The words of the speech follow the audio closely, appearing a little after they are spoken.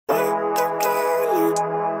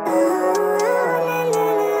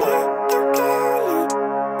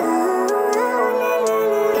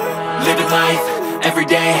life,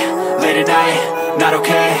 everyday, late at night, not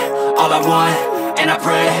okay. All I want, and I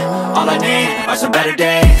pray, all I need are some better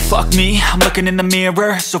days. Fuck me, I'm looking in the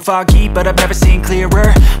mirror, so foggy, but I've never seen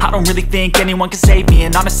clearer. I don't really think anyone can save me,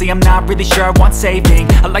 and honestly I'm not really sure I want saving.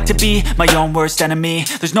 I like to be my own worst enemy.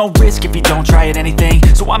 There's no risk if you don't try at anything,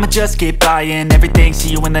 so I'ma just get buying everything.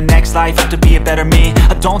 See you in the next life, have to be a better me.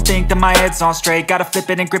 I don't think that my head's on straight, gotta flip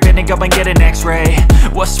it and grip it and go and get an x-ray.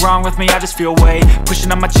 What's wrong with me? I just feel weight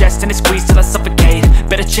pushing on my chest and it squeezes till I suffocate.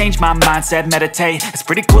 Better change my mindset, meditate. It's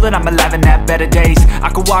pretty cool that I'm alive and have better days. I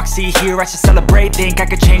could walk, see, hear, I should celebrate. Think I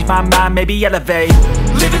could change my mind, maybe elevate.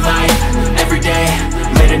 Living life, everyday,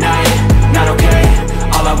 late at night, not okay.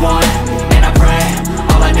 All I want, and I pray,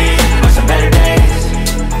 all I need are some better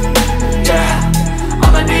days. Yeah,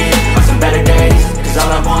 all I need are some better days. Cause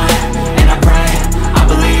all I want, and I pray, I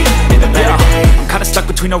believe in the better days. I'm kinda stuck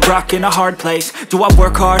between a rock and a hard place. Do I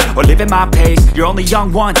work hard or live at my pace? You're only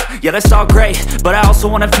young once, yeah that's all great, but I also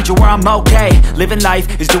want a future where I'm okay. Living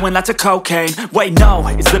life is doing lots of cocaine. Wait no,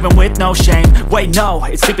 it's living with no shame. Wait no,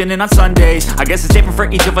 it's sleeping in on Sundays. I guess it's different for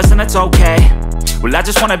each of us and that's okay. Well I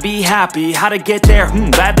just wanna be happy, how to get there?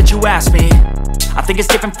 Glad that you asked me. I think it's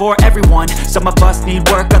different for everyone. Some of us need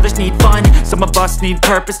work, others need fun. Some of us need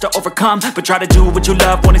purpose to overcome. But try to do what you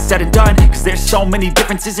love when it's said and done, cause there's so many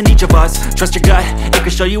differences in each of us. Trust your gut, it can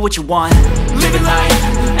show you what you want. Living life,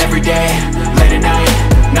 everyday, late at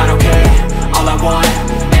night, not okay. All I want,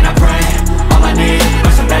 and I pray, all I need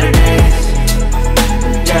are some better days.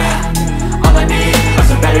 Yeah, all I need are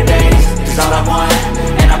some better days. Cause all I want,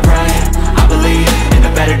 and I pray, I believe in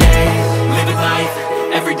the better days. Living life,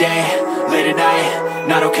 everyday, late at night,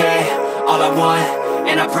 not okay. All I want,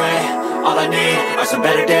 and I pray, all I need are some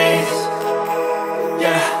better days.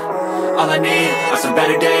 Yeah, all I need are some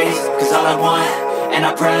better days. Cause all I want, and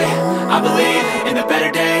I pray, I believe in the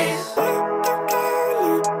better days.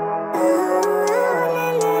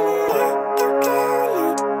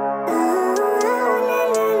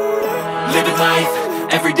 Living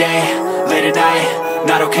life, everyday, late at night,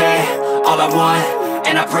 not okay. All I want,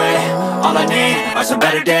 and I pray, all I need are some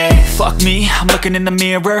better days. Fuck me, I'm looking in the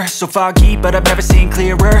mirror, so foggy, but I've never seen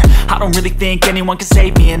clearer. I don't really think anyone can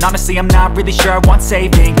save me, and honestly I'm not really sure I want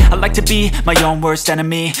saving. I like to be my own worst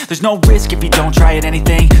enemy. There's no risk if you don't try at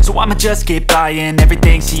anything, so I'ma just get buying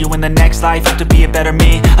everything. See you in the next life, have to be a better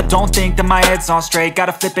me. I don't think that my head's on straight,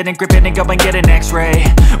 gotta flip it and grip it and go and get an x-ray.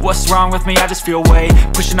 What's wrong with me? I just feel weight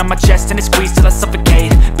pushing on my chest and it squeezes till I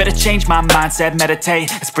suffocate. Better change my mindset,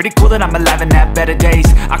 meditate. It's pretty cool that I'm alive and have better days.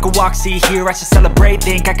 I could walk, see, hear, I should celebrate.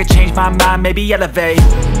 Think I could change my mind, maybe elevate.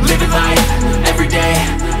 Living life, everyday,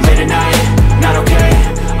 late at night, not okay.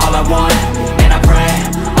 All I want, and I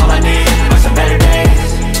pray, all I need are some better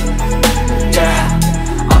days.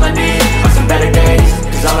 Yeah, all I need are some better days.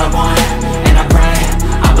 Cause all I want, and I pray,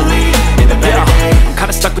 I believe in the better days. I'm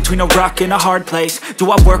kinda stuck between a rock and a hard place.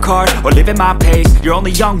 Do I work hard or live at my pace? You're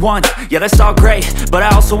only young once, yeah that's all great, but I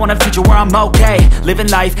also want a future where I'm okay. Living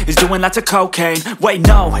life is doing lots of cocaine. Wait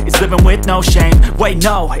no, it's living with no shame. Wait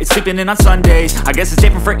no, it's sleeping in on Sundays. I guess it's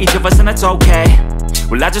different for each of us and that's okay.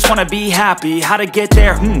 Well I just wanna be happy, how to get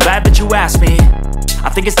there? Glad that you asked me. I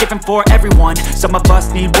think it's different for everyone. Some of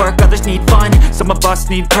us need work, others need fun. Some of us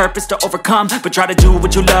need purpose to overcome. But try to do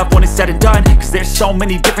what you love when it's said and done, cause there's so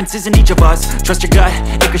many differences in each of us. Trust your gut,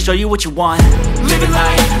 it can show you what you want. Living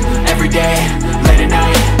life, everyday, late at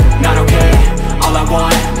night, not okay. All I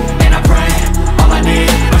want, and I pray, all I need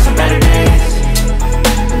are some better days.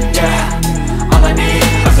 Yeah, all I need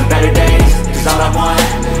are some better days. Cause all I want,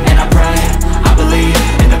 and I pray, I believe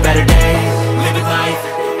in the better days. Living life,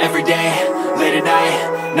 everyday, late at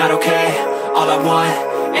night, not okay. All I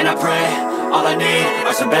want, and I pray, all I need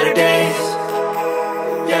are some better days.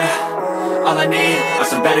 Yeah, all I need are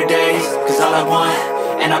some better days. Cause all I want,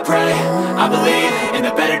 and I pray, I believe in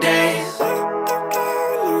the better days.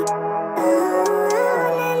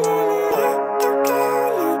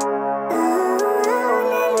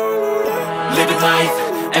 Living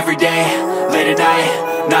life, everyday, late at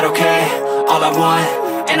night, not okay. All I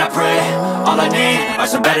want, and I pray, all I need are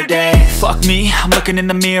some better days. Fuck me, I'm looking in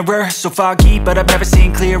the mirror, so foggy, but I've never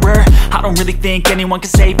seen clearer. I don't really think anyone can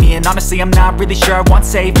save me, and honestly I'm not really sure I want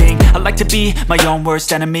saving. I like to be my own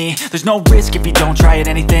worst enemy. There's no risk if you don't try at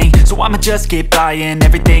anything, so I'ma just get buying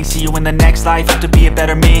everything. See you in the next life, have to be a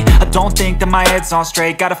better me. I don't think that my head's on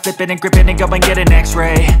straight, gotta flip it and grip it and go and get an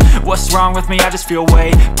x-ray. What's wrong with me? I just feel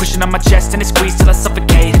weight pushing on my chest and it squeezes till I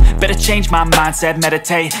suffocate. Better change my mindset,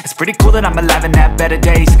 meditate. It's pretty cool that I'm alive and have better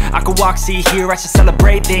days. I could walk, see, hear, I should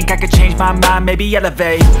celebrate. Think I could change my mind, maybe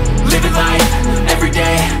elevate. Living life,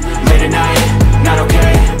 everyday, late at night, not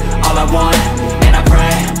okay. All I want, and I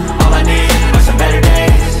pray, all I need are some better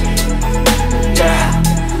days.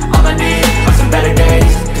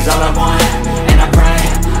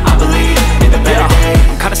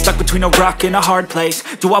 between a rock and a hard place.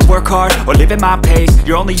 Do I work hard or live at my pace?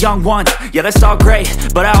 You're only young once, yeah that's all great,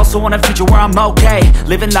 but I also want a future where I'm okay.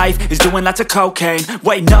 Living life is doing lots of cocaine.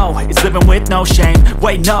 Wait no, it's living with no shame.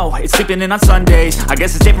 Wait no, it's sleeping in on Sundays. I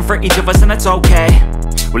guess it's different for each of us and that's okay.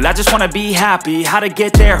 Well I just wanna be happy, how to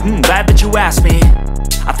get there? Glad that you asked me.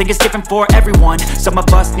 I think it's different for everyone. Some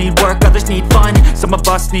of us need work, others need fun. Some of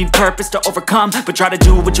us need purpose to overcome. But try to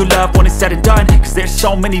do what you love when it's said and done, cause there's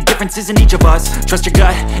so many differences in each of us. Trust your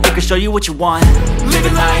gut, it can show you what you want.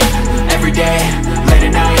 Living life, everyday, late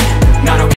at night, not okay.